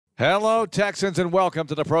Hello, Texans, and welcome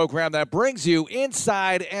to the program that brings you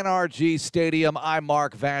inside NRG Stadium. I'm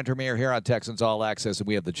Mark Vandermeer here on Texans All Access, and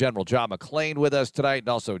we have the General John McClain with us tonight, and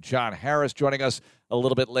also John Harris joining us a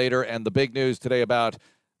little bit later. And the big news today about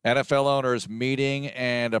NFL owners meeting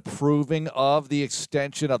and approving of the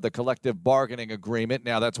extension of the collective bargaining agreement.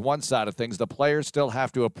 Now, that's one side of things. The players still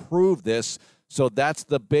have to approve this, so that's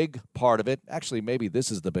the big part of it. Actually, maybe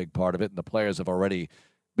this is the big part of it, and the players have already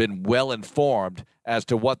been well informed as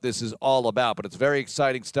to what this is all about. But it's very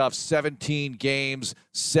exciting stuff. 17 games,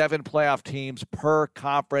 7 playoff teams per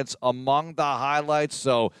conference among the highlights.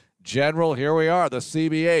 So, General, here we are, the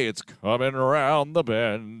CBA. It's coming around the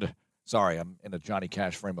bend. Sorry, I'm in a Johnny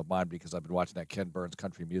Cash frame of mind because I've been watching that Ken Burns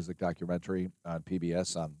country music documentary on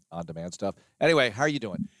PBS on demand stuff. Anyway, how are you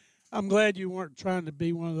doing? I'm glad you weren't trying to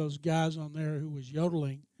be one of those guys on there who was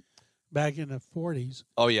yodeling back in the 40s.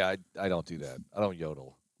 Oh, yeah, I don't do that. I don't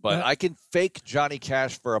yodel. But I can fake Johnny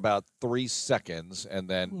Cash for about 3 seconds, and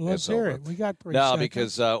then let's hear it. We got 3 seconds. No,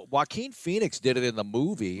 because Joaquin Phoenix did it in the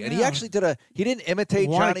movie, and he actually he didn't imitate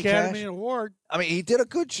Johnny Academy Cash. Award. I mean, he did a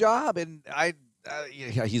good job, and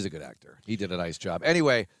he's a good actor. He did a nice job.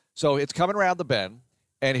 Anyway, so it's coming around the bend,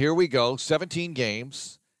 and here we go, 17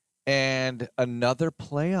 games, and another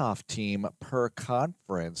playoff team per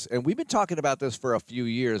conference. And we've been talking about this for a few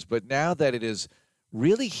years, but now that it is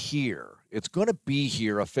really here, it's going to be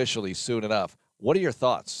here officially soon enough. What are your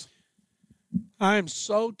thoughts? I'm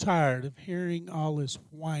so tired of hearing all this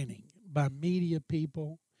whining by media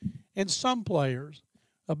people and some players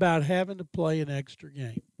about having to play an extra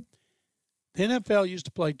game. The NFL used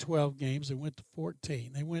to play 12 games. They went to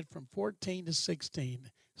 14. They went from 14 to 16.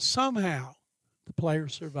 Somehow, the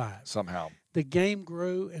players survived. Somehow. The game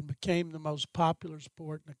grew and became the most popular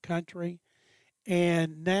sport in the country.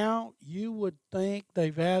 And now you would think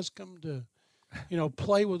they've asked them to,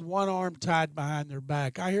 play with one arm tied behind their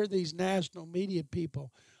back. I hear these national media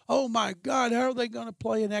people, oh, my God, how are they going to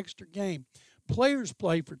play an extra game? Players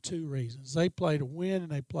play for 2 reasons. They play to win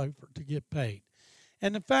and they play to get paid.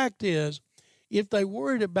 And the fact is, if they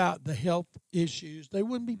worried about the health issues, they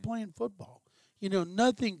wouldn't be playing football.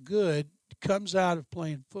 Nothing good comes out of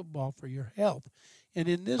playing football for your health. And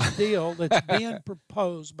in this deal that's being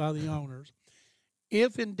proposed by the owners,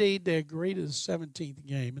 if indeed they agree to the 17th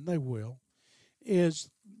game, and they will, is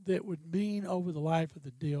that would mean over the life of the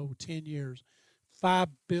deal, 10 years, $5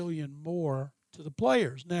 billion more to the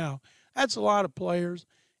players. Now, that's a lot of players,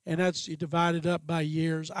 and that's you divide it up by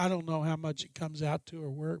years. I don't know how much it comes out to or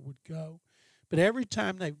where it would go. But every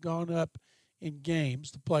time they've gone up in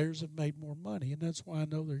games, the players have made more money, and that's why I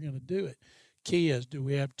know they're going to do it. Key is, do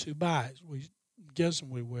we have 2 buys? I'm guessing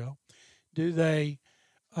we will. Do they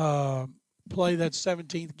play that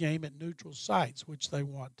 17th game at neutral sites, which they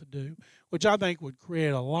want to do, which I think would create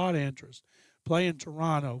a lot of interest. Play in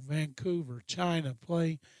Toronto, Vancouver, China,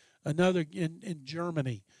 play another in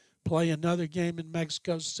Germany, play another game in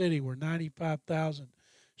Mexico City where 95,000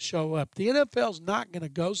 show up. The NFL's not going to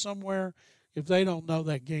go somewhere if they don't know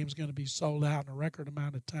that game's going to be sold out in a record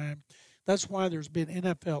amount of time. That's why there's been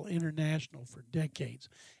NFL International for decades.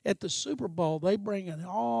 At the Super Bowl, they bring in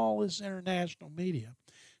all this international media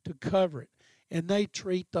to cover it, and they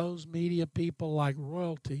treat those media people like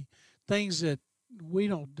royalty, things that we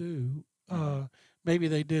don't do. Maybe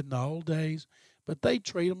they did in the old days, but they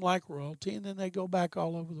treat them like royalty, and then they go back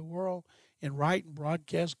all over the world and write and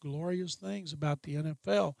broadcast glorious things about the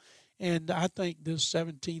NFL. And I think this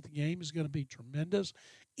 17th game is going to be tremendous.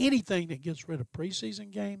 Anything that gets rid of preseason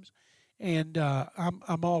games, and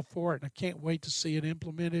I'm all for it, and I can't wait to see it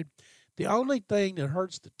implemented. The only thing that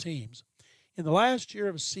hurts the teams, in the last year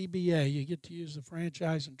of a CBA, you get to use the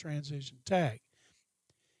franchise and transition tag.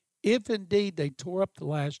 If indeed they tore up the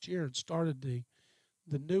last year and started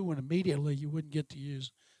the new one immediately, you wouldn't get to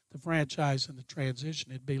use the franchise and the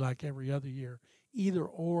transition. It'd be like every other year, either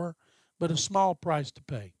or, but a small price to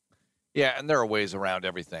pay. Yeah, and there are ways around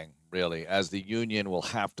everything, really, as the union will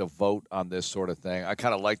have to vote on this sort of thing. I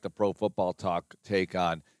kind of like the Pro Football Talk take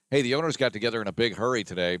on, hey, the owners got together in a big hurry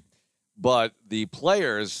today, but the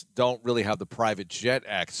players don't really have the private jet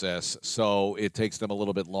access, so it takes them a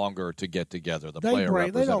little bit longer to get together, the player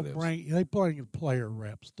representatives. They bring player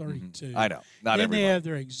reps, 32. Mm-hmm. I know, not then everybody. They have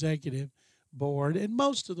their executive board, and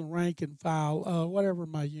most of the rank and file, whatever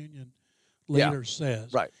my union leader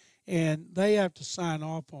says. Right. And they have to sign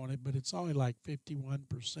off on it, but it's only like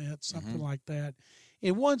 51%, something like that.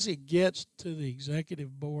 And once it gets to the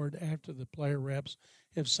executive board after the player reps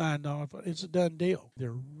have signed off, it's a done deal.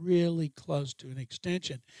 They're really close to an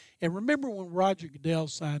extension. And remember when Roger Goodell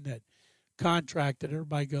signed that contract that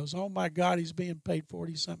everybody goes, oh, my God, he's being paid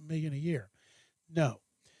 $40-something million a year. No.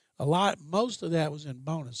 Most of that was in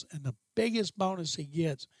bonus. And the biggest bonus he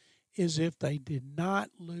gets is if they did not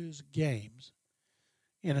lose games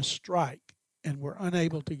in a strike and were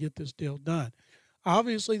unable to get this deal done.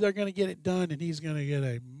 Obviously, they're going to get it done, and he's going to get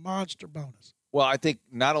a monster bonus. Well, I think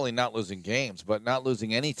not only not losing games, but not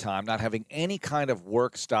losing any time, not having any kind of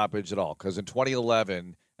work stoppage at all. Because in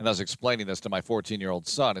 2011, and I was explaining this to my 14-year-old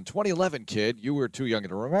son, in 2011, kid, you were too young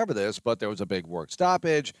to remember this, but there was a big work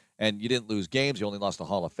stoppage, and you didn't lose games. You only lost a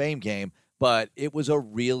Hall of Fame game. But it was a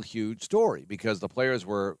real huge story because the players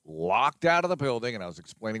were locked out of the building, and I was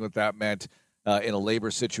explaining what that meant in a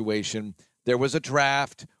labor situation. There was a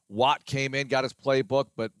draft. Watt came in, got his playbook,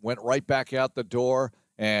 but went right back out the door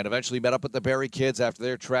and eventually met up with the Berry kids after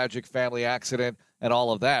their tragic family accident and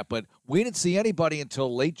all of that. But we didn't see anybody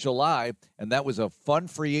until late July, and that was a fun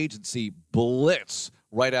free agency blitz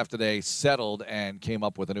right after they settled and came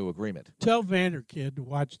up with a new agreement. Tell Vanderkid to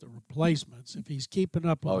watch the replacements. If he's keeping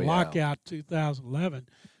up with Lockout 2011,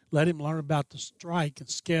 let him learn about the strike and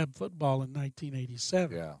scab football in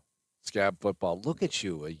 1987. Yeah. Scab football. Look at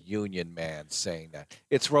you, a union man, saying that.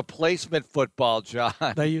 It's replacement football, John.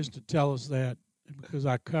 They used to tell us that because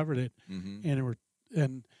I covered it. Mm-hmm.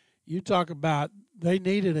 And you talk about they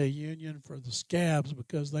needed a union for the scabs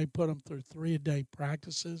because they put them through 3-a-day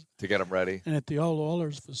practices. To get them ready. And at the old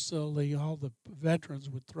Oilers facility, all the veterans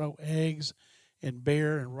would throw eggs and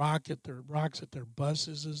beer and rocks at their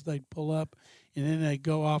buses as they'd pull up. And then they'd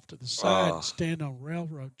go off to the side and stand on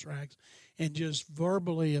railroad tracks and just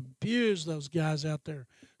verbally abuse those guys out there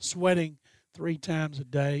sweating 3 times a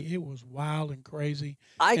day. It was wild and crazy.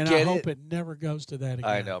 I hope it never goes to that again.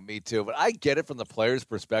 I know, me too. But I get it from the players'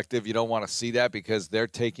 perspective. You don't want to see that because they're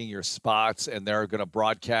taking your spots and they're going to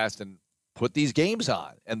broadcast and put these games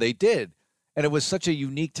on. And they did. And it was such a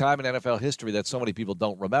unique time in NFL history that so many people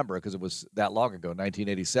don't remember because it was that long ago,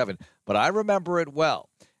 1987. But I remember it well.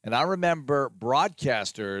 And I remember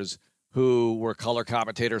broadcasters who were color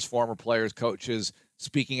commentators, former players, coaches,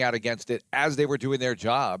 speaking out against it as they were doing their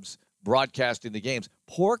jobs, broadcasting the games.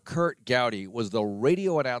 Poor Curt Gowdy was the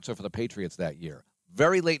radio announcer for the Patriots that year.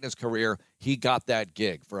 Very late in his career, he got that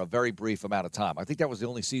gig for a very brief amount of time. I think that was the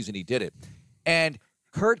only season he did it. And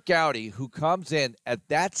Curt Gowdy, who comes in at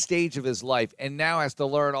that stage of his life and now has to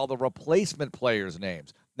learn all the replacement players'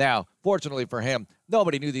 names. Now, fortunately for him,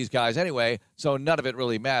 nobody knew these guys anyway, so none of it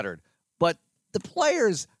really mattered. But the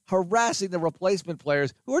players harassing the replacement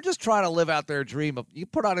players who are just trying to live out their dream of you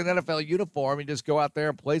put on an NFL uniform and just go out there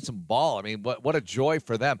and play some ball. I mean, what a joy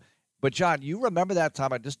for them. But, John, you remember that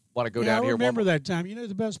time? I just want to go down here. I remember that time. You know who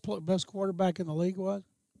the best quarterback in the league was?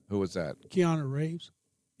 Who was that? Keanu Reeves.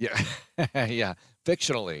 Yeah, yeah.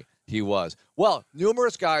 Fictionally, he was. Well,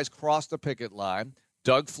 numerous guys crossed the picket line.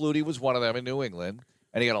 Doug Flutie was one of them in New England,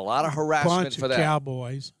 and he got a lot of harassment for that.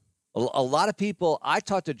 Cowboys. A lot of people. I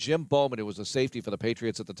talked to Jim Bowman, who was a safety for the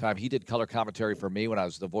Patriots at the time. He did color commentary for me when I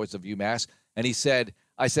was the voice of UMass, and he said,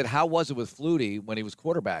 I said, how was it with Flutie when he was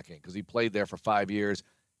quarterbacking? Because he played there for 5 years.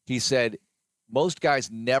 He said, most guys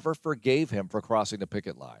never forgave him for crossing the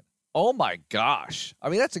picket line. Oh, my gosh. I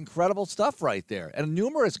mean, that's incredible stuff right there. And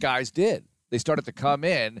numerous guys did. They started to come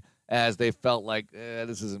in as they felt like,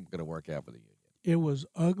 this isn't going to work out for the union. It was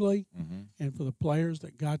ugly, and for the players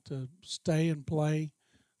that got to stay and play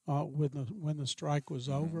when the strike was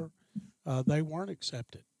over, they weren't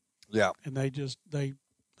accepted. Yeah. And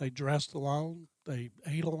they dressed alone. They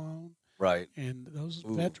ate alone. Right. And those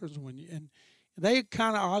veterans, and they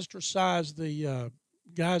kind of ostracized the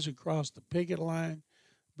guys who crossed the picket line,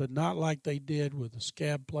 but not like they did with the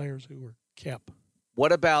scab players who were kept.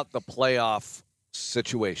 What about the playoff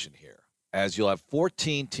situation here? As you'll have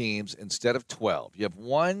 14 teams instead of 12. You have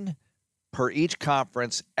one per each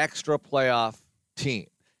conference extra playoff team.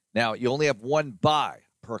 Now, you only have one bye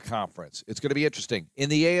per conference. It's going to be interesting. In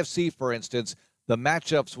the AFC, for instance, the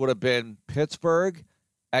matchups would have been Pittsburgh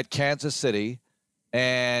at Kansas City,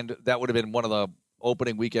 and that would have been one of the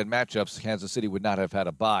opening weekend matchups. Kansas City would not have had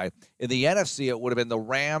a bye. In the NFC, it would have been the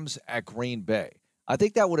Rams at Green Bay. I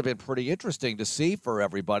think that would have been pretty interesting to see for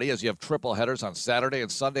everybody as you have triple headers on Saturday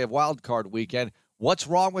and Sunday of Wild Card Weekend. What's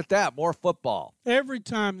wrong with that? More football. Every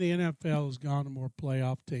time the NFL has gone to more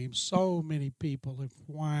playoff teams, so many people have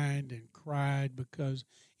whined and cried because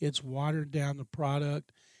it's watered down the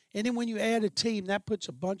product. And then when you add a team, that puts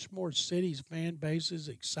a bunch more cities, fan bases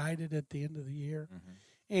excited at the end of the year.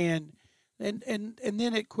 And then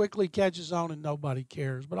it quickly catches on and nobody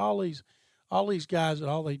cares. But all these guys that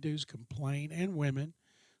all they do is complain, and women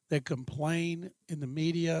that complain in the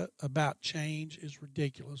media about change is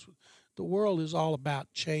ridiculous. The world is all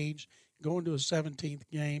about change. Going to a 17th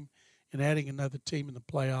game and adding another team in the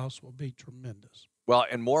playoffs will be tremendous. Well,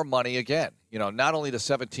 and more money again. Not only the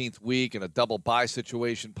 17th week and a double bye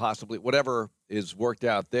situation, possibly whatever is worked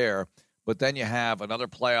out there, but then you have another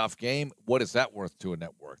playoff game. What is that worth to a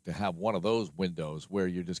network to have one of those windows where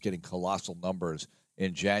you're just getting colossal numbers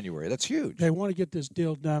in January? That's huge. They want to get this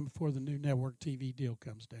deal done before the new network TV deal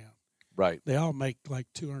comes down. Right. They all make like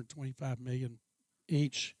 $225 million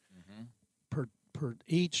each per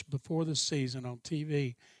each before the season on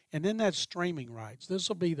TV. And then that's streaming rights. This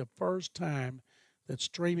will be the first time that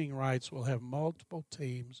streaming rights will have multiple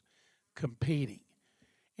teams competing.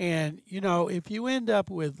 And, if you end up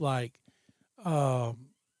with like a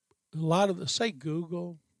lot of say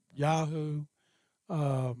Google, Yahoo,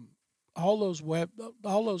 all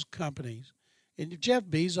those companies, and if Jeff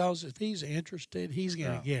Bezos, if he's interested, he's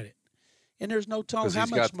going to get it. And there's no telling how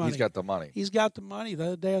much money. He's got the money. He's got the money. The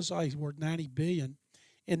other day I saw he's worth $90 billion.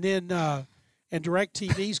 And then and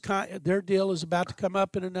DirecTV's their deal is about to come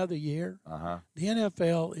up in another year. The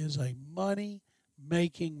NFL is a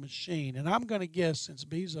money-making machine. And I'm going to guess, since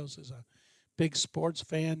Bezos is a big sports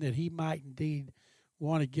fan, that he might indeed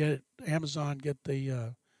want to get Amazon get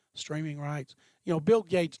the streaming rights. Bill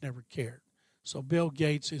Gates never cared. So Bill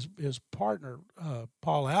Gates, his partner,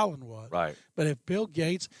 Paul Allen was. Right. But if Bill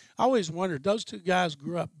Gates, I always wondered, those two guys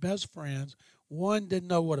grew up best friends. One didn't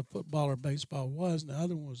know what a football or baseball was, and the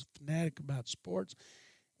other one was a fanatic about sports.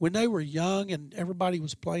 When they were young and everybody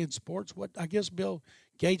was playing sports, I guess Bill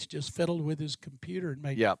Gates just fiddled with his computer and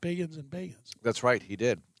made billions and billions. That's right, he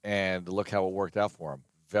did. And look how it worked out for him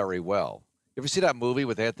very well. You ever see that movie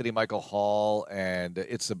with Anthony Michael Hall? And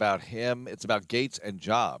it's about him. It's about Gates and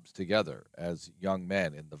Jobs together as young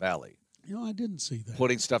men in the Valley. I didn't see that.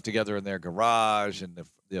 Putting stuff together in their garage and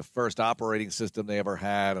the first operating system they ever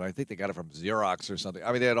had. And I think they got it from Xerox or something.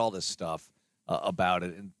 I mean, they had all this stuff about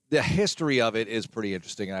it. And the history of it is pretty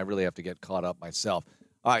interesting, and I really have to get caught up myself.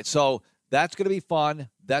 All right, so that's going to be fun.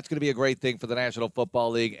 That's going to be a great thing for the National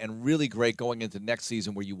Football League, and really great going into next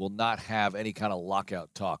season where you will not have any kind of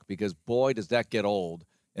lockout talk, because, boy, does that get old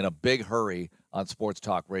in a big hurry on sports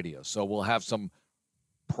talk radio. So we'll have some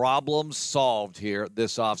problems solved here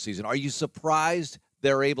this offseason. Are you surprised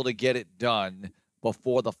they're able to get it done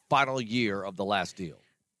before the final year of the last deal?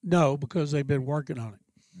 No, because they've been working on it.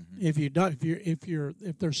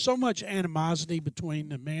 If there's so much animosity between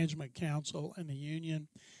the management council and the union,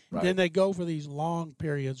 right, then they go for these long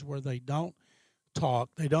periods where they don't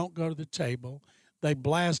talk, they don't go to the table, they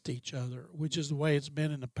blast each other, which is the way it's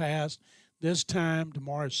been in the past. This time,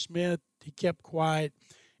 DeMaurice Smith, he kept quiet.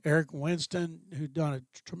 Eric Winston, who'd done a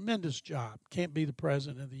tremendous job, can't be the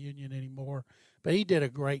president of the union anymore, but he did a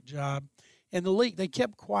great job. And the league, they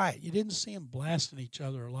kept quiet. You didn't see them blasting each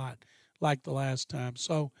other a lot like the last time.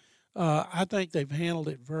 So I think they've handled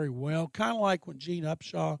it very well, kind of like when Gene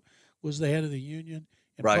Upshaw was the head of the union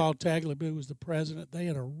and right, Paul Tagliabue was the president. They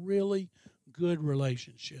had a really good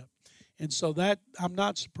relationship. And so that I'm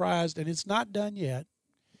not surprised, and it's not done yet.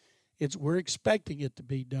 We're expecting it to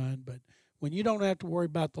be done, but when you don't have to worry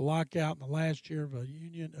about the lockout in the last year of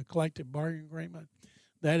a collective bargaining agreement,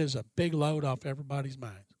 that is a big load off everybody's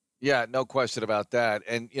minds. Yeah, no question about that.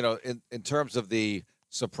 And, in terms of the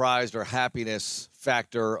surprised or happiness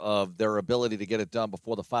factor of their ability to get it done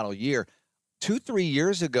before the final year, 2-3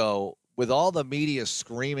 years ago, with all the media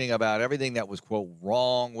screaming about everything that was, quote,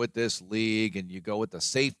 wrong with this league, and you go with the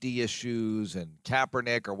safety issues and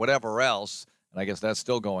Kaepernick or whatever else, and I guess that's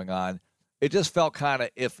still going on, it just felt kind of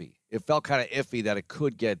iffy. It felt kind of iffy that it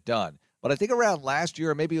could get done. But I think around last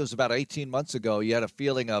year, or maybe it was about 18 months ago, you had a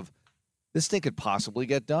feeling of this thing could possibly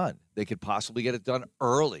get done. They could possibly get it done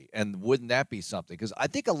early, and wouldn't that be something? Because I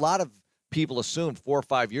think a lot of people assumed 4 or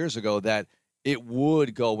 5 years ago that it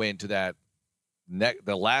would go into that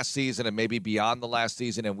the last season and maybe beyond the last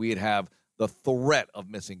season, and we'd have the threat of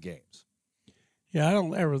missing games. Yeah,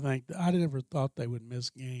 I never thought they would miss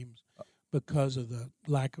games because of the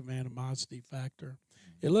lack of animosity factor.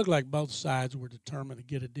 It looked like both sides were determined to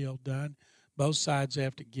get a deal done. Both sides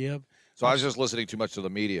have to give. So I was just listening too much to the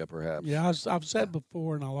media, perhaps. Yeah, I've said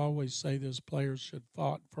before, and I'll always say this, players should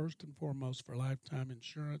fight first and foremost for lifetime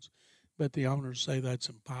insurance, but the owners say that's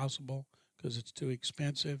impossible because it's too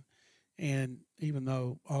expensive. And even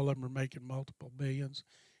though all of them are making multiple billions,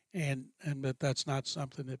 and that that's not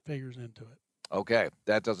something that figures into it. Okay,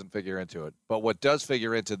 that doesn't figure into it. But what does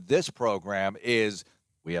figure into this program is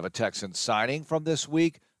we have a Texan signing from this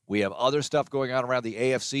week. We have other stuff going on around the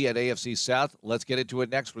AFC and AFC South. Let's get into it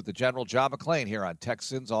next with the General John McClain here on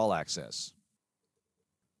Texans All Access.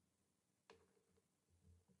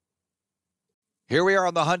 Here we are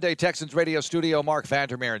on the Hyundai Texans radio studio. Mark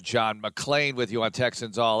Vandermeer and John McClain with you on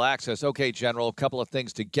Texans All Access. Okay, General, a couple of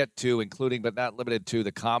things to get to, including but not limited to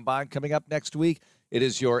the Combine coming up next week. It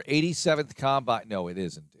is your 87th combine. No, it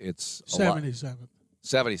isn't. It's 77th.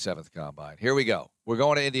 77th combine. Here we go. We're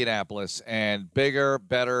going to Indianapolis, and bigger,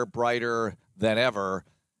 better, brighter than ever.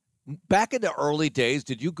 Back in the early days,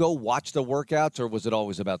 did you go watch the workouts, or was it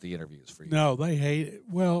always about the interviews for you? No, they hate it.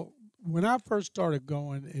 Well, when I first started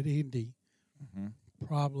going at Indy,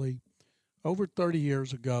 probably over 30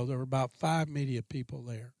 years ago, there were about 5 media people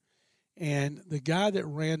there. And the guy that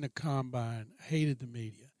ran the combine hated the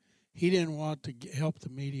media. He didn't want to help the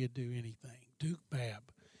media do anything, Duke Babb.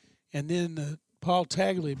 And then Paul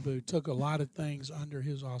Tagliabue took a lot of things under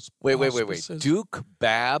his auspices. Wait. Duke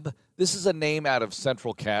Babb? This is a name out of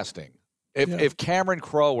Central Casting. If Cameron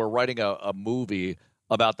Crowe were writing a movie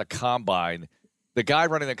about the combine, the guy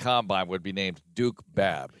running the combine would be named Duke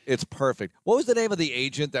Babb. It's perfect. What was the name of the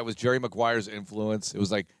agent that was Jerry Maguire's influence? It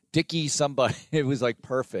was like Dickie somebody. It was like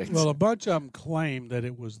perfect. Well, a bunch of them claimed that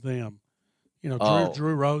it was them.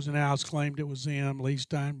 Drew Rosenhaus claimed it was him. Lee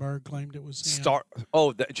Steinberg claimed it was him.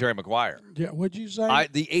 Jerry Maguire. Yeah, what'd you say?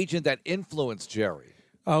 The agent that influenced Jerry.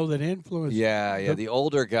 Oh, that influenced. Yeah, the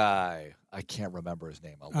older guy. I can't remember his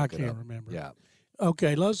name. I can't remember. Yeah.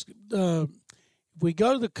 Okay, let's. If we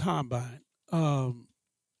go to the combine, the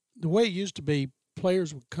way it used to be,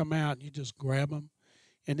 players would come out and you just grab them,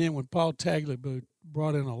 and then when Paul Tagliabue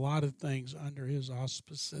brought in a lot of things under his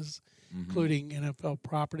auspices, including NFL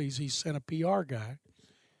properties, he sent a PR guy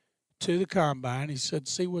to the combine. He said,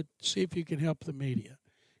 "See if you can help the media,"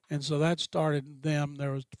 and so that started them.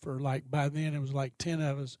 There was by then it was like 10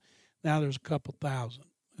 of us. Now there's a couple thousand,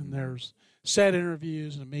 and there's set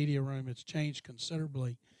interviews in the media room. It's changed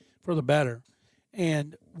considerably for the better.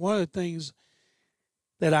 And one of the things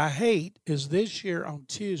that I hate is this year on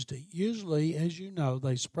Tuesday, usually, as you know,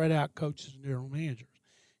 they spread out coaches and general managers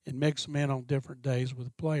and mix them in on different days with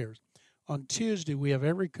the players. On Tuesday, we have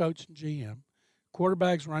every coach and GM,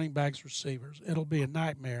 quarterbacks, running backs, receivers. It'll be a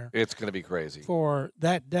nightmare. It's going to be crazy. For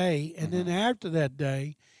that day. And then after that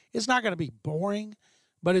day, it's not going to be boring,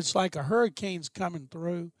 but it's like a hurricane's coming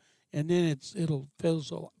through, and then it'll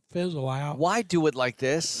fizzle out. Why do it like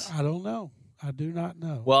this? I don't know. I do not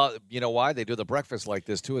know. Well, you know why? They do the breakfast like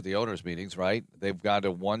this, too, at the owners' meetings, right? They've gone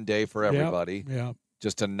to one day for everybody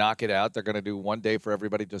just to knock it out. They're going to do one day for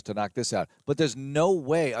everybody just to knock this out. But there's no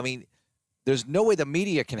way. I mean, there's no way the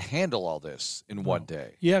media can handle all this in one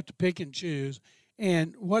day. You have to pick and choose.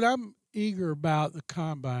 And what I'm eager about the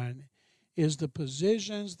combine is the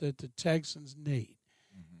positions that the Texans need.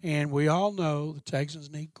 And we all know the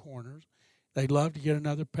Texans need corners. They'd love to get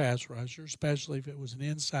another pass rusher, especially if it was an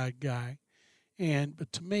inside guy.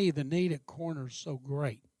 But to me, the need at corner is so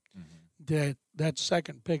great that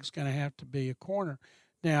second pick is going to have to be a corner.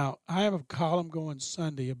 Now, I have a column going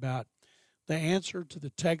Sunday about the answer to the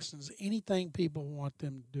Texans, anything people want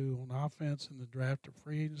them to do on offense in the draft or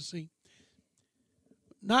free agency.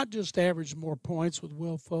 Not just average more points with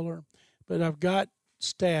Will Fuller, but I've got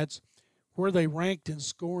stats where they ranked in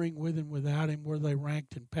scoring with and without him, where they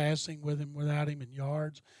ranked in passing with him, without him, in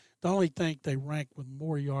yards. The only thing they ranked with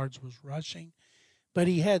more yards was rushing. But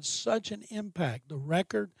he had such an impact. The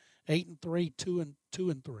record, 8-3,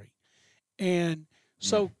 2-3. And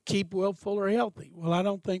so keep Will Fuller healthy. Well, I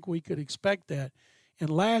don't think we could expect that. And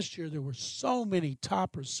last year there were so many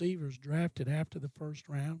top receivers drafted after the first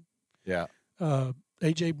round. Yeah.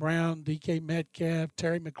 A.J. Brown, D.K. Metcalf,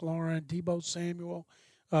 Terry McLaurin, Deebo Samuel,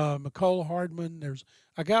 McCole Hardman.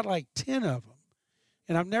 I got like 10 of them.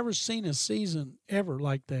 And I've never seen a season ever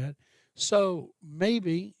like that. So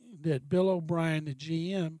maybe that Bill O'Brien, the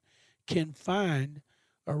GM, can find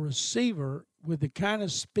a receiver with the kind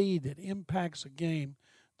of speed that impacts a game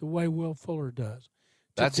the way Will Fuller does.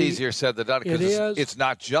 That's easier said than done because it's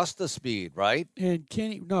not just the speed, right? And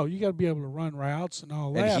you got to be able to run routes and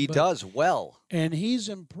all that. And he does well. And he's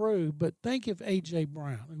improved. But think if A.J.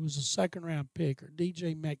 Brown, who was a second-round pick, or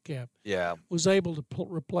D.J. Metcalf, was able to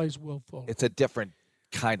replace Will Fuller. It's a different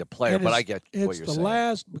kind of player, but I get what you're saying.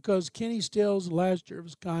 It's because Kenny Stills, the last year of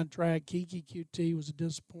his contract, Kiki QT was a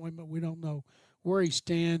disappointment. We don't know where he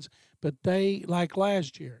stands. But they, like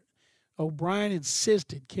last year, O'Brien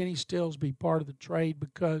insisted Kenny Stills be part of the trade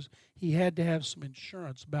because he had to have some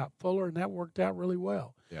insurance about Fuller, and that worked out really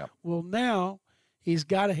well. Yeah. Well, now he's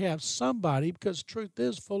got to have somebody because the truth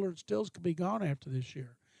is Fuller and Stills could be gone after this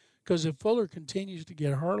year. Because if Fuller continues to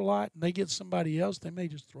get hurt a lot and they get somebody else, they may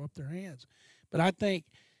just throw up their hands. But I think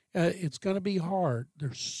it's going to be hard.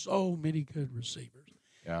 There's so many good receivers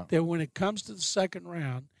that when it comes to the second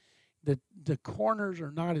round, the corners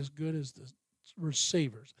are not as good as the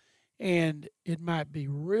receivers. And it might be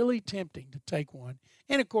really tempting to take one.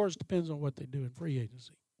 And, of course, it depends on what they do in free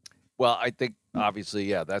agency. Well, I think,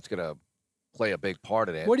 obviously, that's going to play a big part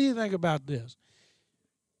in it. What do you think about this?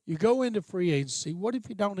 You go into free agency. What if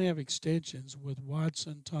you don't have extensions with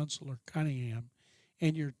Watson, Tunsil, or Cunningham,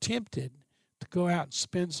 and you're tempted to go out and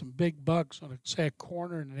spend some big bucks on, say, a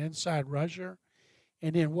corner and an inside rusher?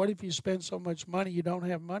 And then what if you spend so much money you don't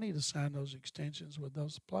have money to sign those extensions with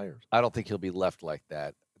those players? I don't think he'll be left like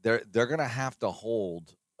that. They're going to have to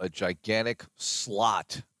hold a gigantic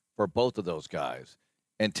slot for both of those guys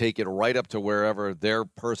and take it right up to wherever their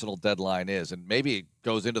personal deadline is. And maybe it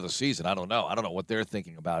goes into the season. I don't know. I don't know what they're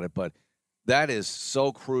thinking about it, but that is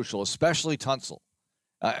so crucial, especially Tunsil.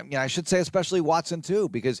 I should say especially Watson, too,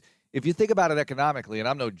 because if you think about it economically, and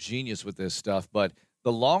I'm no genius with this stuff, but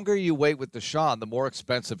the longer you wait with Deshaun, the more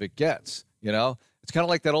expensive it gets, you know? It's kind of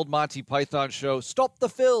like that old Monty Python show, Stop the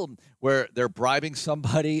Film, where they're bribing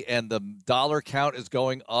somebody and the dollar count is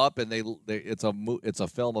going up, and it's a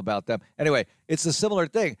film about them. Anyway, it's a similar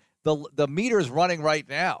thing. The meter's running right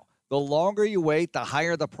now. The longer you wait, the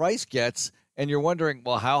higher the price gets, and you're wondering,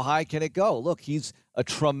 well, how high can it go? Look, he's a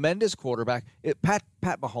tremendous quarterback. Pat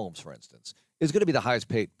Mahomes, for instance, is going to be the highest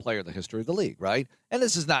paid player in the history of the league, right? And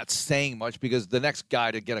this is not saying much because the next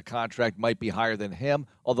guy to get a contract might be higher than him,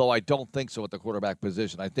 although I don't think so at the quarterback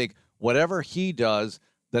position. I think whatever he does,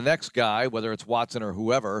 the next guy, whether it's Watson or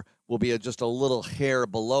whoever, will be just a little hair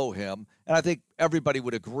below him. And I think everybody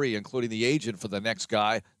would agree, including the agent for the next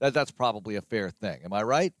guy, that that's probably a fair thing. Am I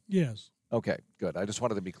right? Yes. Okay, good. I just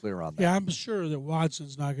wanted to be clear on that. Yeah, I'm sure that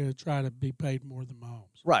Watson's not going to try to be paid more than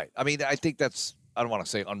Mahomes. Right. I mean, I think that's, I don't want to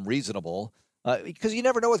say unreasonable, because you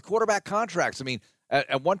never know with quarterback contracts. I mean,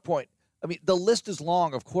 at one point, I mean, the list is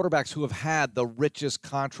long of quarterbacks who have had the richest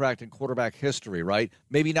contract in quarterback history, right?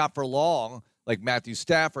 Maybe not for long, like Matthew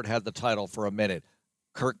Stafford had the title for a minute.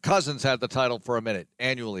 Kirk Cousins had the title for a minute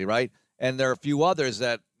annually, right? And there are a few others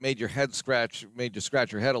that made you scratch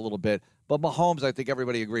your head a little bit. But Mahomes, I think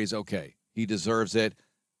everybody agrees, okay, he deserves it.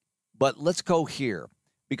 But let's go here,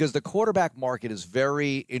 because the quarterback market is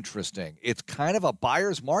very interesting. It's kind of a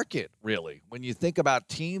buyer's market, really, when you think about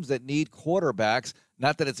teams that need quarterbacks.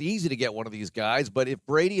 Not that it's easy to get one of these guys, but if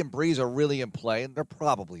Brady and Breeze are really in play, and they're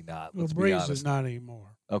probably not, let's be honest. Breeze is not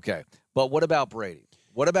anymore. Okay. But what about Brady?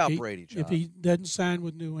 What about Brady, John? If he doesn't sign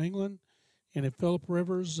with New England, and if Phillip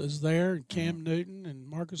Rivers is there, and Cam Newton, and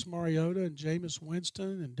Marcus Mariota, and Jameis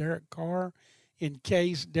Winston, and Derek Carr, in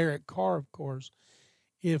case Derek Carr, of course,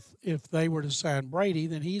 if they were to sign Brady,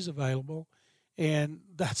 then he's available. And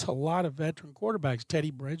that's a lot of veteran quarterbacks.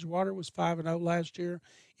 Teddy Bridgewater was 5-0 last year.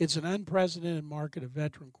 It's an unprecedented market of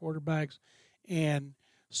veteran quarterbacks. And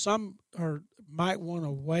some might want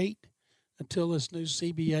to wait until this new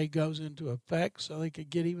CBA goes into effect so they could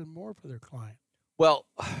get even more for their client. Well,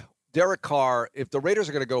 Derek Carr, if the Raiders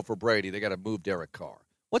are going to go for Brady, they got to move Derek Carr.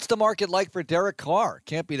 What's the market like for Derek Carr?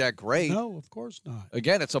 Can't be that great. No, of course not.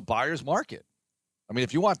 Again, it's a buyer's market. I mean,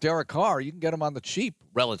 if you want Derek Carr, you can get him on the cheap,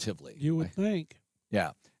 relatively. You would think.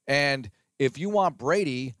 Yeah. And if you want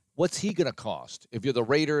Brady, what's he going to cost? If you're the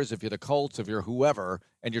Raiders, if you're the Colts, if you're whoever,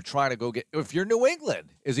 and you're trying to go get – if you're New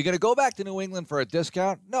England, is he going to go back to New England for a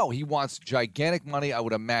discount? No, he wants gigantic money, I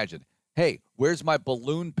would imagine. Hey, where's my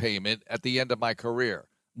balloon payment at the end of my career?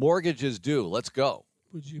 Mortgage is due. Let's go.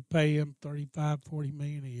 Would you pay him $35-40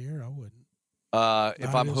 million a year? I wouldn't.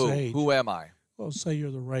 If I'm who? Age. Who am I? Well, say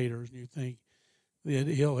you're the Raiders and you think that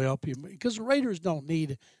he'll help you. Because the Raiders don't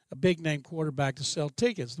need a big-name quarterback to sell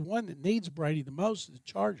tickets. The one that needs Brady the most is the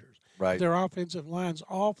Chargers. Right. Their offensive line's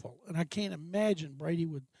awful. And I can't imagine Brady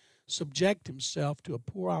would subject himself to a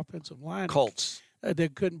poor offensive line. Colts.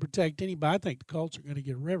 That couldn't protect anybody. I think the Colts are going to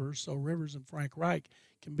get Rivers, so Rivers and Frank Reich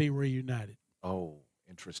can be reunited. Oh,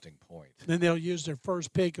 interesting point. Then they'll use their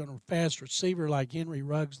first pick on a fast receiver like Henry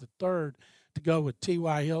Ruggs III to go with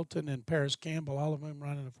T.Y. Hilton and Paris Campbell, all of them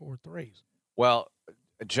running the 4.3s. Well,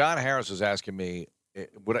 John Harris was asking me,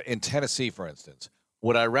 in Tennessee, for instance,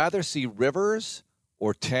 would I rather see Rivers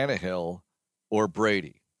or Tannehill or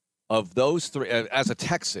Brady? Of those three, as a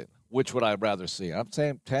Texan, which would I rather see? I'm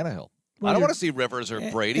saying Tannehill. Well, I don't want to see Rivers or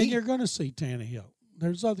Brady. And you're going to see Tannehill.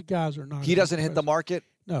 There's other guys who are not. He doesn't hit the market?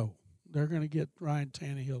 No. They're going to get Ryan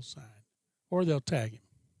Tannehill signed. Or they'll tag him.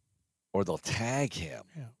 Or they'll tag him.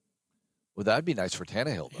 Yeah. Well, that'd be nice for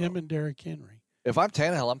Tannehill, though. Him and Derrick Henry. If I'm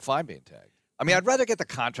Tannehill, I'm fine being tagged. I mean, I'd rather get the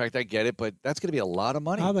contract. I get it, but that's going to be a lot of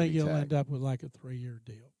money. I think you'll end up with like a 3-year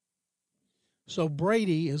deal. So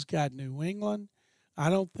Brady has got New England.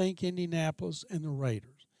 I don't think Indianapolis and the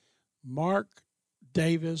Raiders. Mark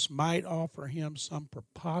Davis might offer him some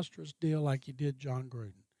preposterous deal like he did John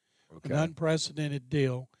Gruden. Okay. An unprecedented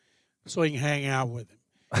deal so he can hang out with him.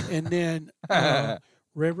 And then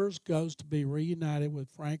Rivers goes to be reunited with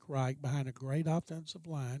Frank Reich behind a great offensive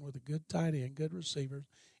line with a good tight end, good receivers,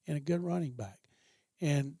 and a good running back.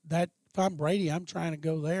 And that if I'm Brady, I'm trying to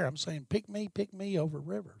go there. I'm saying pick me over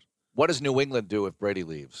Rivers. What does New England do if Brady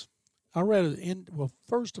leaves? I read it well,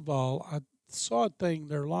 first of all, I saw a thing.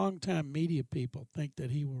 Their longtime media people think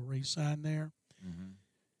that he will re-sign there. Mm-hmm.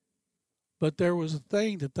 But there was a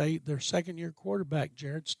thing that their second-year quarterback,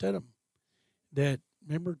 Jarrett Stidham, that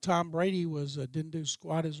remember Tom Brady didn't do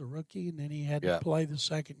squat as a rookie, and then he had to play the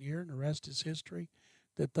second year, and the rest is history.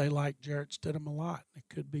 That they like Jarrett Stidham a lot. It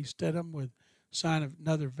could be Stidham with sign of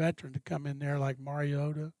another veteran to come in there like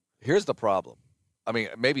Mariota. Here's the problem. I mean,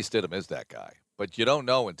 maybe Stidham is that guy, but you don't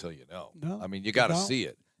know until you know. No, I mean, you got to see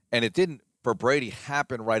it. And it didn't, for Brady,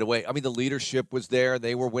 happen right away. I mean, the leadership was there.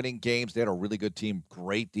 They were winning games. They had a really good team,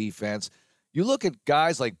 great defense. You look at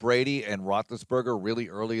guys like Brady and Roethlisberger really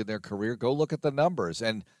early in their career, go look at the numbers.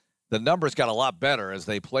 And the numbers got a lot better as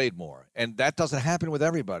they played more. And that doesn't happen with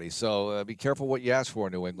everybody. So be careful what you ask for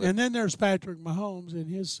in New England. And then there's Patrick Mahomes in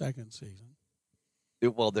his second season.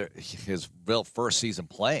 His real first season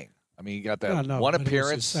playing. I mean, he got that one but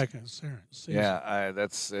appearance. It was his second season. Yeah,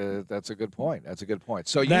 that's a good point. That's a good point.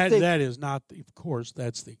 So that is not, of course,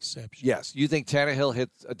 that's the exception. Yes, you think Tannehill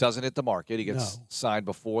doesn't hit the market? He gets signed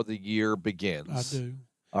before the year begins. I do.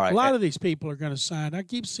 All right. A lot of these people are going to sign. I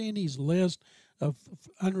keep seeing these lists of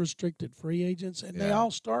unrestricted free agents, and they all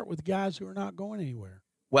start with guys who are not going anywhere.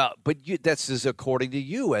 Well, but that's just according to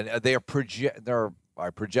you, and they're projected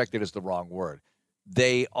is the wrong word.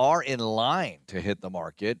 They are in line to hit the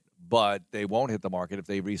market, but they won't hit the market if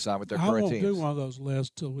they re-sign with their current teams. I won't do one of those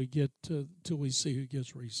lists till we see who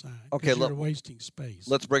gets re-signed. Okay, you're wasting space.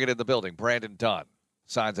 Let's bring it in the building. Brandon Dunn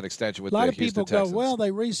signs an extension with the Houston Texans. A lot of people go, well,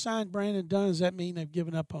 they re-signed Brandon Dunn. Does that mean they've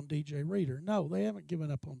given up on DJ Reader? No, they haven't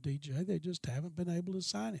given up on DJ. They just haven't been able to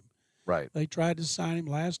sign him. Right. They tried to sign him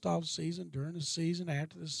last offseason, during the season,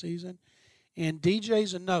 after the season. And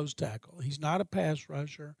DJ's a nose tackle. He's not a pass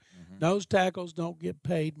rusher. Mm-hmm. Nose tackles don't get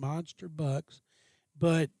paid monster bucks.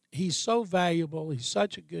 But he's so valuable. He's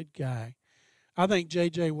such a good guy. I think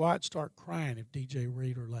J.J. Watt start crying if DJ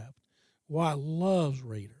Reader left. Watt loves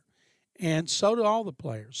Reader. And so do all the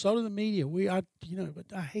players. So do the media. But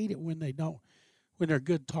I hate it when they're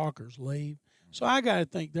good talkers leave. So I got to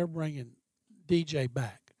think they're bringing DJ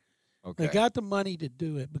back. Okay. They got the money to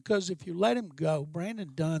do it because if you let him go, Brandon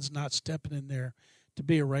Dunn's not stepping in there to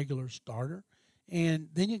be a regular starter, and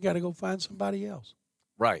then you got to go find somebody else.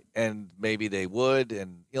 Right, and maybe they would.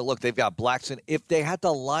 And look, they've got Blackson. If they had to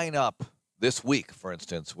line up this week, for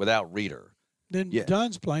instance, without Reader, then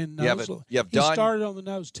Dunn's playing nose. You have he Dunn. Started on the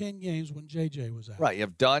nose 10 games when JJ was out. Right, you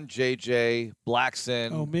have Dunn, JJ,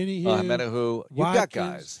 Blackson, Menahu. You've got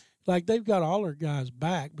guys. Like they've got all their guys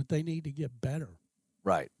back, but they need to get better.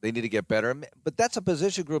 Right. They need to get better. But that's a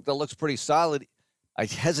position group that looks pretty solid. I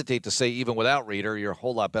hesitate to say even without Reader, you're a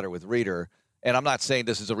whole lot better with Reader. And I'm not saying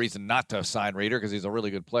this is a reason not to sign Reader because he's a really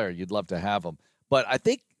good player. You'd love to have him. But I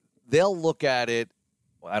think they'll look at it,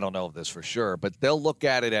 well, I don't know this for sure, but they'll look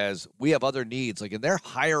at it as we have other needs. Like in their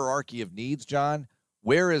hierarchy of needs, John,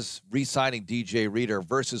 where is re-signing DJ Reader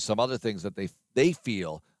versus some other things that they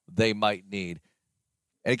feel they might need?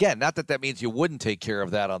 And again, not that means you wouldn't take care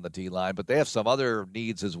of that on the D-line, but they have some other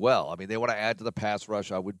needs as well. I mean, they want to add to the pass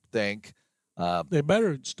rush, I would think. They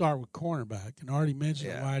better start with cornerback, and I already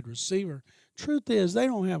mentioned wide receiver. Truth is, they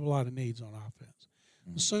don't have a lot of needs on offense.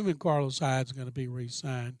 Mm-hmm. Assuming Carlos Hyde's going to be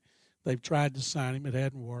re-signed, they've tried to sign him. It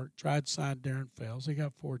hadn't worked. Tried to sign Darren Fells. They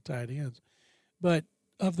got 4 tight ends. But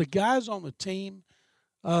of the guys on the team,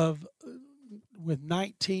 with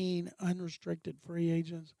 19 unrestricted free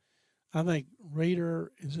agents, I think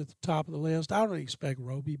Reader is at the top of the list. I don't expect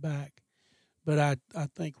Roby back, but I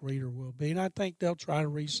think Reader will be. And I think they'll try to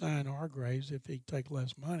re-sign Hargraves if he take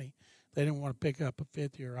less money. They didn't want to pick up a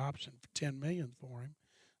fifth-year option for $10 million for him.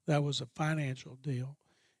 That was a financial deal.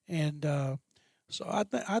 And so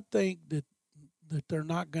I think that they're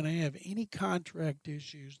not going to have any contract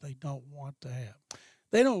issues they don't want to have.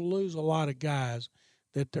 They don't lose a lot of guys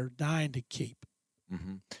that they're dying to keep.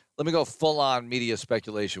 Mm-hmm. Let me go full-on media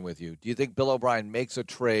speculation with you. Do you think Bill O'Brien makes a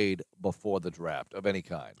trade before the draft of any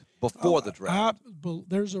kind? Before the draft?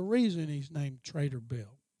 There's a reason he's named Trader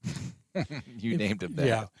Bill. Named him that.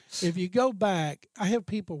 Yeah. If you go back, I have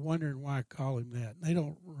people wondering why I call him that. They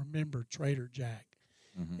don't remember Trader Jack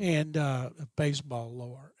and baseball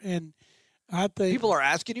lore. And I think people are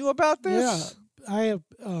asking you about this? Yeah. I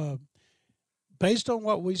have based on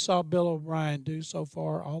what we saw Bill O'Brien do so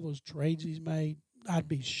far, all those trades he's made, I'd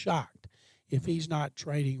be shocked if he's not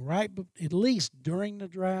trading right, but at least during the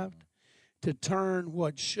draft to turn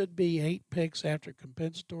what should be 8 picks after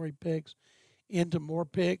compensatory picks into more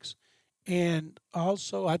picks. And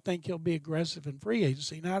also, I think he'll be aggressive in free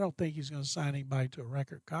agency. Now, I don't think he's going to sign anybody to a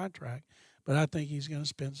record contract, but I think he's going to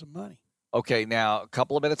spend some money. Okay, now a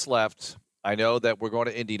couple of minutes left. I know that we're going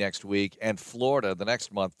to Indy next week and Florida the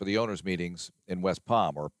next month for the owners' meetings in West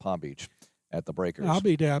Palm or Palm Beach at the Breakers. I'll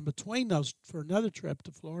be down between those for another trip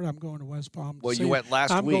to Florida. I'm going to West Palm. Well, you went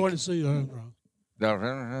last week. I'm going to see the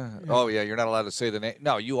Oh, yeah, you're not allowed to say the name.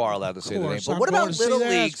 No, you are allowed to say the name. But I'm what about going to Little see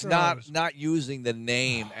the Leagues Astros. not using the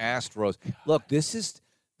name Astros? Look, this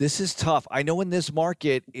is tough. I know in this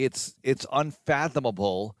market it's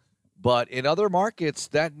unfathomable, but in other markets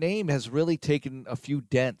that name has really taken a few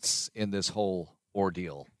dents in this whole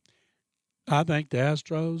ordeal. I think the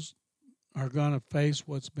Astros are going to face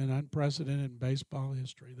what's been unprecedented in baseball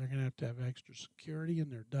history. They're going to have extra security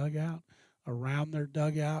in their dugout, around their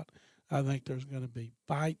dugout. I think there's going to be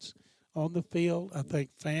fights on the field. I think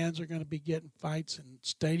fans are going to be getting fights in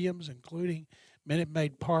stadiums, including Minute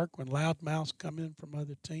Maid Park when loudmouths come in from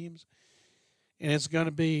other teams. And it's going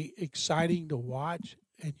to be exciting to watch.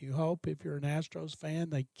 And you hope if you're an Astros fan,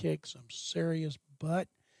 they kick some serious butt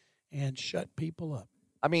and shut people up.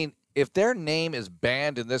 I mean, if their name is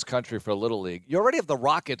banned in this country for Little League, you already have the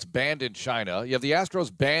Rockets banned in China. You have the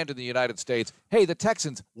Astros banned in the United States. Hey, the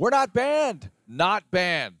Texans, we're not banned. Not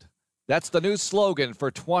banned. That's the new slogan for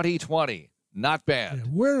 2020. Not banned. Yeah,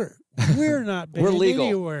 we're not banned We're legal.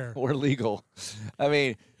 anywhere. We're legal. I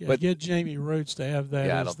mean, but get Jamie Roots to have that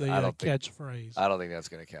as the catchphrase. I don't think that's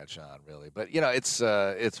going to catch on, really. But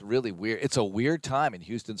it's really weird. It's a weird time in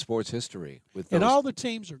Houston sports history. And all the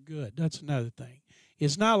teams are good. That's another thing.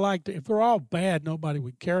 It's not like if they're all bad, nobody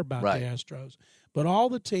would care about the Astros. But all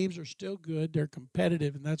the teams are still good. They're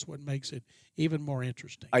competitive, and that's what makes it even more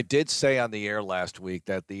interesting. I did say on the air last week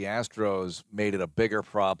that the Astros made it a bigger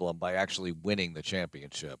problem by actually winning the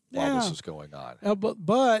championship while this was going on.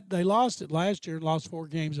 But they lost it last year and lost 4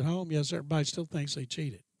 games at home. Yes, everybody still thinks they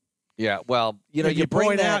cheated. Yeah, well, you bring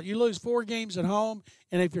point out you lose 4 games at home,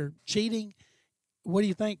 and if you're cheating, what do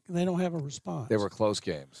you think? They don't have a response. They were close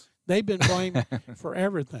games. They've been blamed for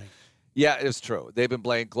everything. Yeah, it's true. They've been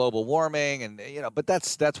blaming global warming, and but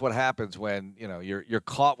that's what happens when you're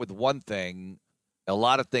caught with one thing. A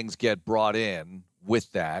lot of things get brought in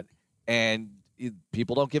with that, and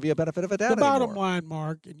people don't give you a benefit of a doubt. The bottom line,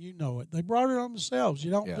 Mark, and you know it, they brought it on themselves.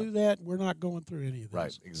 You don't do that, we're not going through any of this.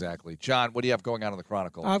 Right, exactly. John, what do you have going on in the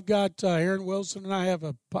Chronicle? I've got Aaron Wilson and I have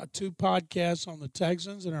 2 podcasts on the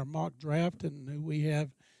Texans in our mock draft, and we have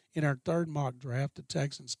in our 3rd mock draft the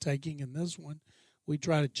Texans taking in this one. We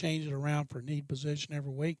try to change it around for need position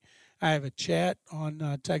every week. I have a chat on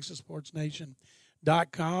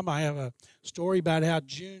TexasSportsNation.com. I have a story about how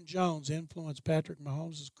June Jones influenced Patrick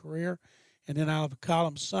Mahomes' career. And then I'll have a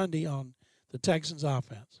column Sunday on the Texans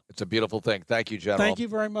offense. It's a beautiful thing. Thank you, General. Thank you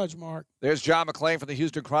very much, Mark. There's John McClain from the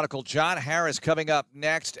Houston Chronicle. John Harris coming up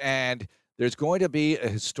next. And there's going to be a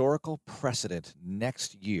historical precedent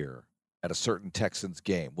next year at a certain Texans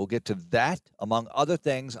game. We'll get to that, among other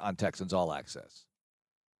things, on Texans All Access.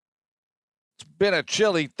 It's been a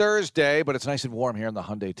chilly Thursday, but it's nice and warm here in the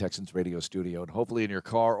Hyundai Texans radio studio, and hopefully in your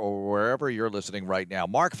car or wherever you're listening right now.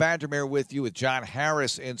 Mark Vandermeer with you with John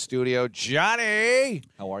Harris in studio. Johnny,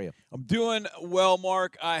 how are you? I'm doing well,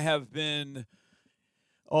 Mark. I have been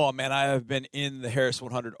in the Harris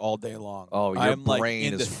 100 all day long. Oh, your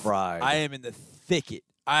brain is fried. I am in the thicket.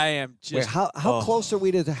 I am just. Wait, how close are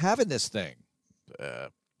we to having this thing?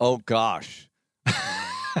 Oh, gosh.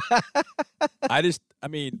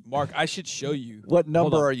 Mark, I should show you. What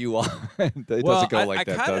number are you on? It doesn't go like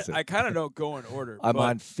that, does it? I kind of don't go in order. I'm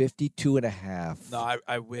on 52 and a half. No,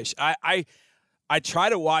 I wish. I try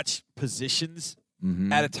to watch positions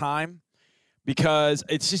at a time because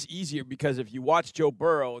it's just easier, because if you watch Joe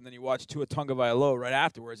Burrow and then you watch Tua Tagovailoa right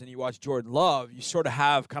afterwards and you watch Jordan Love, you sort of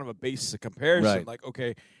have kind of a basis of comparison. Right. Like,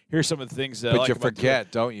 okay, here's some of the things that But I like you about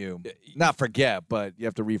forget, Tua. don't you? Not forget, but you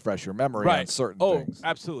have to refresh your memory on certain things. Oh,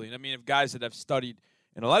 absolutely. And I mean, if guys that have studied,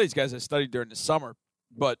 and a lot of these guys have studied during the summer,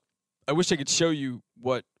 but I wish I could show you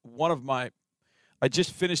what I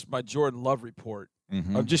just finished my Jordan Love report.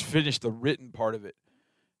 I've just finished the written part of it,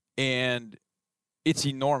 and it's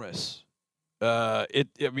enormous.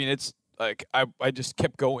 It's like I just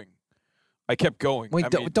kept going. I kept going. Wait,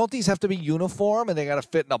 don't these have to be uniform and they got to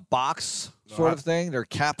fit in a box sort of thing? They're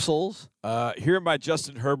capsules? Here are my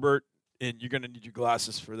Justin Herbert, and you're going to need your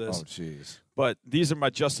glasses for this. Oh, jeez. But these are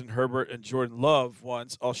my Justin Herbert and Jordan Love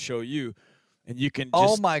ones. I'll show you. And you can just.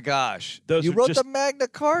 Oh, my gosh. You wrote the Magna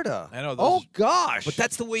Carta. I know. Oh, gosh. But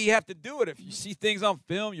that's the way you have to do it. If you see things on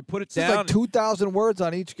film, you put it down. It's like 2,000 words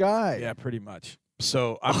on each guy. Yeah, pretty much.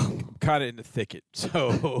 So I'm kind of in the thicket.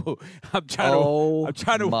 So I'm trying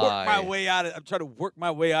to work my way out of. I'm trying to work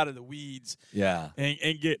my way out of the weeds. Yeah, and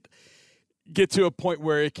get to a point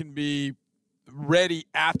where it can be ready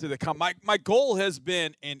after the combine. My goal has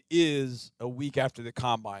been and is a week after the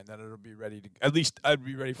combine that it'll be ready to. At least I'd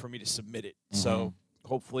be ready for me to submit it. Mm-hmm. So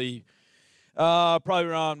hopefully, probably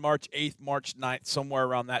around March 8th, March 9th, somewhere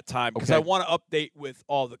around that time, because Okay. I want to update with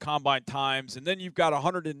all the combine times, and then you've got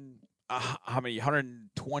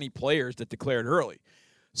 120 players that declared early.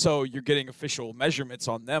 So you're getting official measurements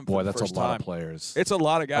on them for Boy, the that's a first lot time. of players. It's a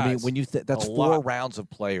lot of guys. I mean, when that's A 4 lot. rounds of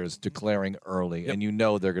players declaring early, Yep. and you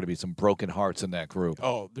know there are going to be some broken hearts in that group.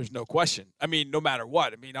 Oh, there's no question. I mean, no matter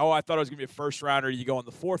what. I mean, I thought I was going to be a first rounder. You go in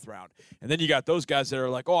the 4th round. And then you got those guys that are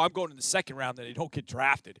like, I'm going in the 2nd round, and they don't get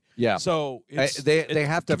drafted. Yeah. So They have to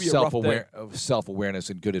have it can be a rough day. self-awareness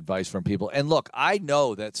and good advice from people. And look, I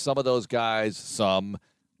know that some of those guys, some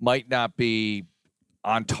might not be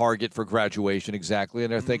on target for graduation exactly,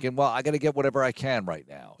 and they're thinking, well, I got to get whatever I can right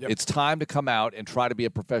now. Yep. It's time to come out and try to be a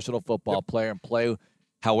professional football player and play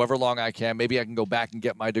however long I can. Maybe I can go back and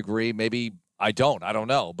get my degree. Maybe I don't. I don't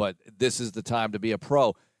know. But this is the time to be a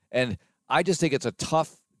pro. And I just think it's a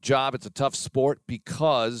tough job. It's a tough sport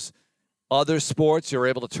because other sports, you're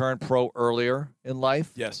able to turn pro earlier in life.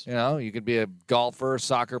 Yes. You know, you could be a golfer,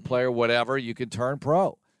 soccer player, whatever. You can turn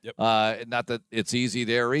pro. Yep. Not that it's easy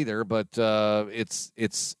there either, but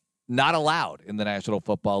it's not allowed in the National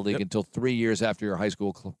Football League until 3 years after your high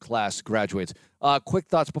school class graduates. Quick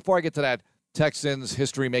thoughts before I get to that Texans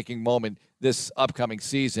history-making moment this upcoming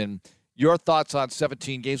season. Your thoughts on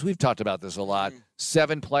 17 games? We've talked about this a lot.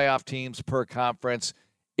 7 playoff teams per conference.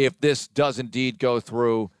 If this does indeed go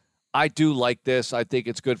through, I do like this. I think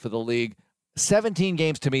it's good for the league. 17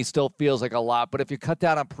 games to me still feels like a lot, but if you cut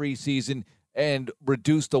down on preseason and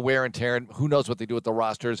reduce the wear and tear, and who knows what they do with the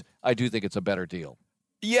rosters, I do think it's a better deal.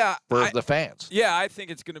 Yeah. For the fans. Yeah, I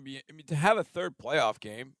think it's going to be – I mean, to have a third playoff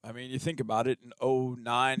game, I mean, you think about it in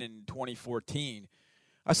 2009 and 2014.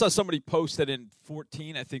 I saw somebody post that in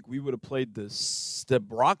 14, I think we would have played the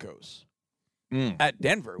Broncos at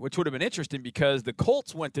Denver, which would have been interesting because the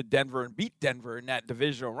Colts went to Denver and beat Denver in that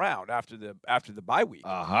divisional round after the bye week.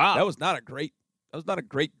 Uh-huh. That was not a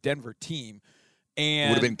great Denver team. And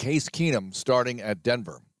Would have been Case Keenum starting at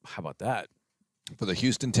Denver how about that? for the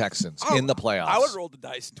Houston Texans in the playoffs. I would have rolled the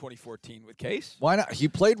dice in 2014 with Case. Why not? He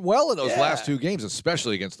played well in those Yeah. last 2 games,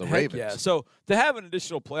 especially against the Heck Ravens. yeah. So to have an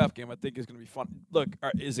additional playoff game, I think is going to be fun. Look,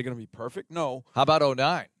 is it going to be perfect? No. How about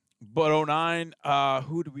 09? But 09,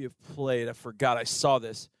 who do we have played? I forgot. I saw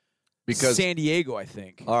this. Because San Diego, I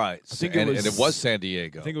think. all right, I think and it was San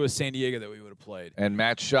Diego. I think it was San Diego that we would have played. And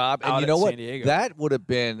Matt Schaub. And Out you at know what? San Diego. That would have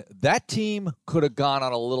been – that team could have gone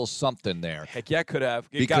on a little something there. Heck yeah, could have.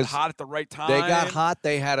 It Because got hot at the right time. They got hot.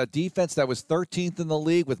 They had a defense that was 13th in the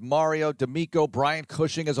league with Mario D'Amico, Brian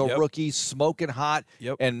Cushing as a Yep. rookie, smoking hot,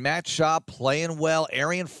 Yep. and Matt Schaub playing well.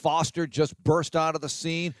 Arian Foster just burst out of the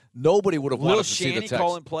scene. Nobody would have Lil wanted to see the Shanny Texans.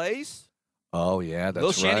 calling plays. Oh, yeah, that's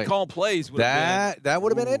Lil Shanny right. calling plays would have been. That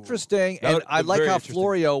would have been Ooh. interesting. That And would I have been like very how interesting.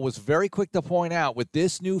 Florio was very quick to point out, with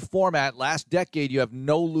this new format, last decade, you have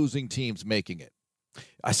no losing teams making it.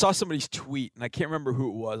 I saw somebody's tweet, and I can't remember who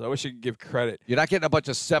it was. I wish I could give credit. You're not getting a bunch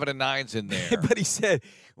of 7 and 9s in there. But he said,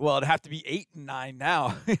 well, it'd have to be 8 and 9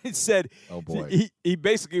 now. He said, Oh, boy. He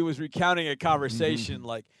basically was recounting a conversation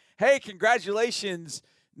like, hey, congratulations,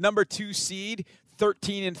 number 2 seed,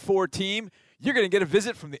 13-4 team. You're going to get a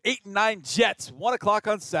visit from the 8 and 9 Jets, 1 o'clock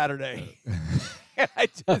on Saturday. And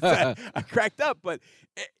I cracked up, but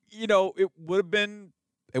it would have been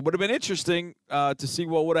interesting to see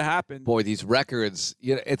what would have happened. Boy, these records,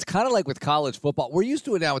 it's kind of like with college football. We're used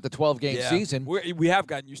to it now with the 12-game Yeah. season. We have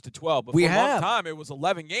gotten used to 12, but We for a long have. time it was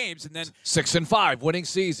 11 games, and then 6-5 winning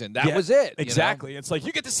season. That Yeah, was it. exactly. It's like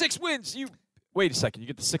you get the 6 wins. You wait a second, you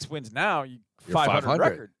get the 6 wins now. You You're 500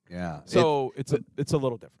 record. Yeah. So it's a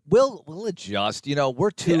little different. We'll adjust.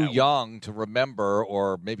 We're too Yeah. young to remember,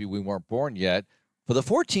 or maybe we weren't born yet, for the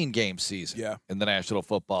 14-game season Yeah. in the National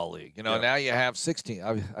Football League. Yeah. Now you have 16.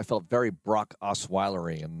 I felt very Brock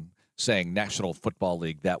Osweiler in saying National Football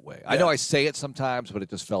League that way. I know I say it sometimes, but it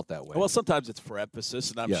just felt that way. Well, sometimes it's for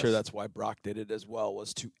emphasis, and I'm Yes. sure that's why Brock did it as well,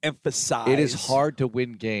 was to emphasize. it is hard to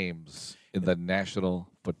win games in the National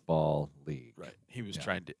Football League. Right. He was Yeah.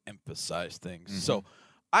 trying to emphasize things. Mhm. So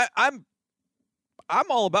I'm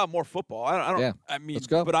all about more football. I don't. Yeah. I mean, Let's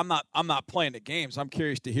go. but I'm not playing the games. I'm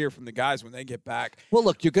curious to hear from the guys when they get back. Well,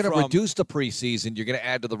 look, you're going to From- reduce the preseason. You're going to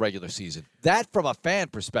add to the regular season. That, from a fan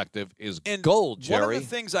perspective, is And gold, Jerry. One of the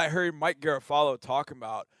things I heard Mike Garafolo talking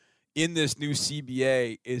about in this new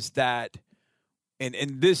CBA is that,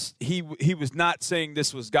 and this he was not saying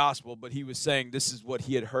this was gospel, but he was saying this is what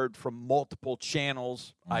he had heard from multiple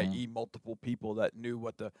channels, i.e., multiple people that knew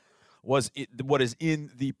what is in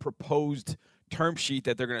the proposed term sheet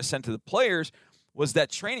that they're going to send to the players, was that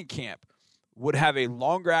training camp would have a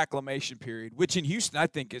longer acclimation period, which in Houston I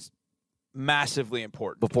think is massively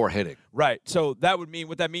important. Before hitting. Right. So that would mean,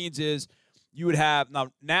 what that means is you would have,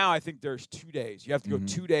 now I think there's 2 days. You have to go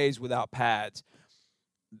 2 days without pads.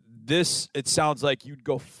 It sounds like you'd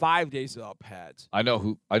go 5 days without pads. I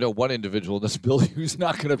know one individual in this building who's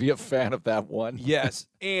not going to be a fan of that one. Yes.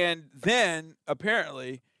 And then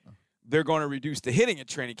apparently they're going to reduce the hitting at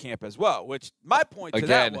training camp as well, which my point to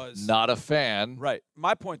that was, not a fan. Right.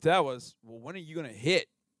 My point to that was, well, when are you going to hit?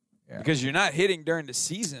 Yeah. Because you're not hitting during the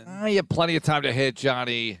season. You have plenty of time to hit,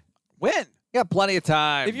 Johnny. When? You have plenty of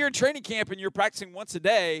time. If you're in training camp and you're practicing once a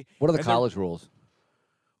day. What are the college rules?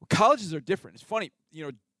 Colleges are different. It's funny.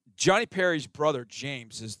 Johnny Perry's brother,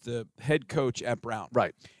 James, is the head coach at Brown.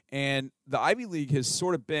 Right. And the Ivy League has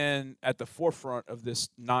sort of been at the forefront of this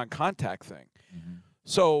non-contact thing. Mm-hmm.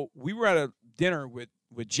 So we were at a dinner with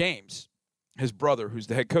James, his brother, who's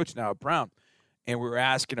the head coach now at Brown, and we were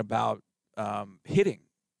asking about hitting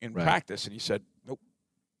in practice, and he said, nope.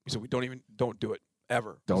 He said, we don't do it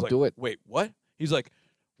ever. Don't do it. Wait, what? He's like,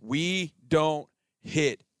 we don't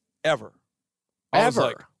hit ever. Ever. I was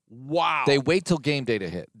like, wow. They wait till game day to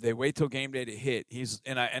hit. They wait till game day to hit.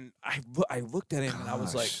 I looked at him and I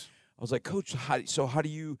was like, Coach, how do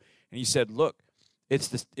you? And he said, look, it's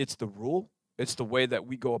the rule. It's the way that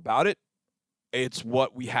we go about it. It's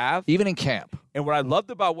what we have. Even in camp. And what I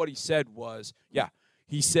loved about what he said was,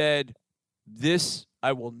 he said, this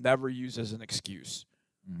I will never use as an excuse.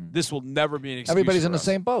 Mm-hmm. This will never be an excuse. Everybody's in the us.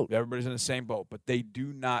 same boat. Everybody's in the same boat, but they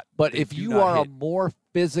do not. But if you are a more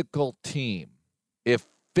physical team, if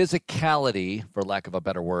physicality, for lack of a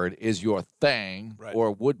better word, is your thing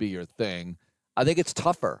or would be your thing, I think it's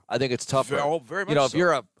tougher. Very much if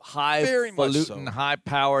you're a highfalutin,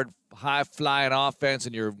 high-powered, high-flying offense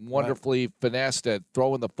and you're wonderfully finessed at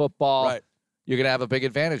throwing the football, you're going to have a big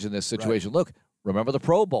advantage in this situation. Right. Look, remember the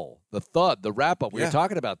Pro Bowl, the thud, the wrap-up. We were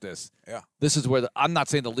talking about this. Yeah. This is where I'm not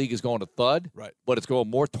saying the league is going to thud, but it's going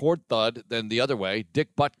more toward thud than the other way.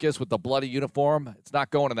 Dick Butkus with the bloody uniform, it's not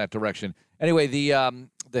going in that direction. Anyway,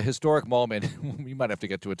 the historic moment, we might have to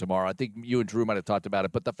get to it tomorrow. I think you and Drew might have talked about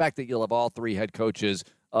it, but the fact that you'll have all three head coaches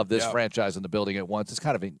of this franchise in the building at once is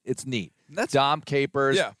it's neat. Dom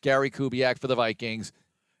Capers, Gary Kubiak for the Vikings,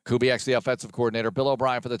 Kubiak's the offensive coordinator, Bill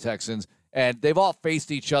O'Brien for the Texans, and they've all faced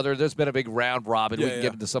each other. There's been a big round robin. We can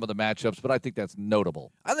get into some of the matchups, but I think that's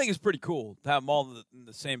notable. I think it's pretty cool to have them all in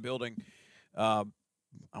the same building.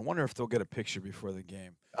 I wonder if they'll get a picture before the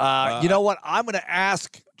game. You know what? I'm going to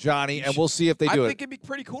ask Johnny, and we'll see if they do it. I think it'd be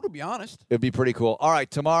pretty cool, to be honest. It'd be pretty cool. All right,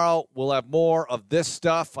 tomorrow we'll have more of this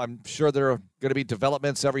stuff. I'm sure there are going to be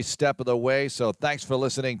developments every step of the way, so thanks for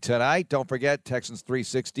listening tonight. Don't forget, Texans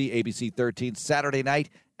 360, ABC 13, Saturday night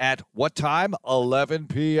at what time? 11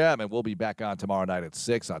 p.m., and we'll be back on tomorrow night at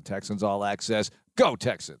 6 on Texans All Access. Go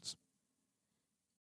Texans!